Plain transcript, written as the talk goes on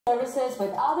services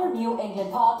with other New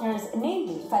England partners,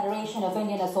 namely Federation of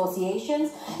Indian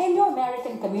Associations,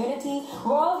 Indo-American Community,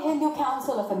 World Hindu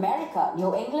Council of America,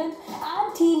 New England,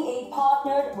 and Team 8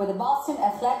 partnered with the Boston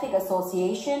Athletic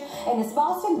Association in its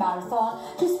Boston Marathon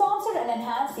to sponsor and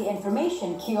enhance the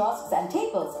information kiosks and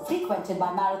tables frequented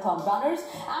by marathon runners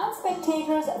and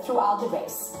spectators throughout the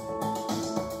race.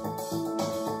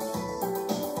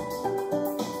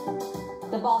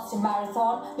 The Boston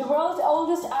Marathon, the world's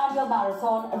oldest annual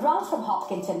marathon, runs from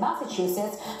Hopkinton,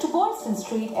 Massachusetts to Boylston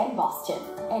Street in Boston.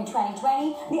 In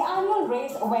 2020, the annual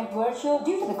race went virtual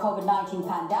due to the COVID-19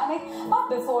 pandemic, but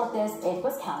before this, it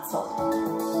was cancelled.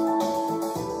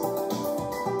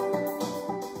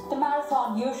 The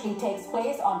marathon usually takes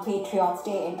place on Patriots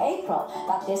Day in April,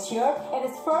 but this year, in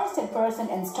its first in-person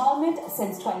installment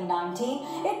since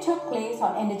 2019, it took place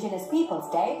on Indigenous Peoples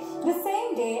Day, the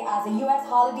same day as the U.S.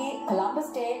 holiday Columbus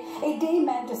Day, a day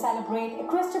meant to celebrate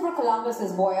Christopher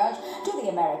Columbus's voyage to the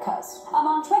Americas.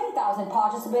 Among 20,000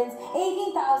 participants,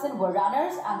 18,000 were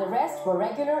runners and the rest were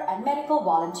regular and medical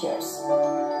volunteers.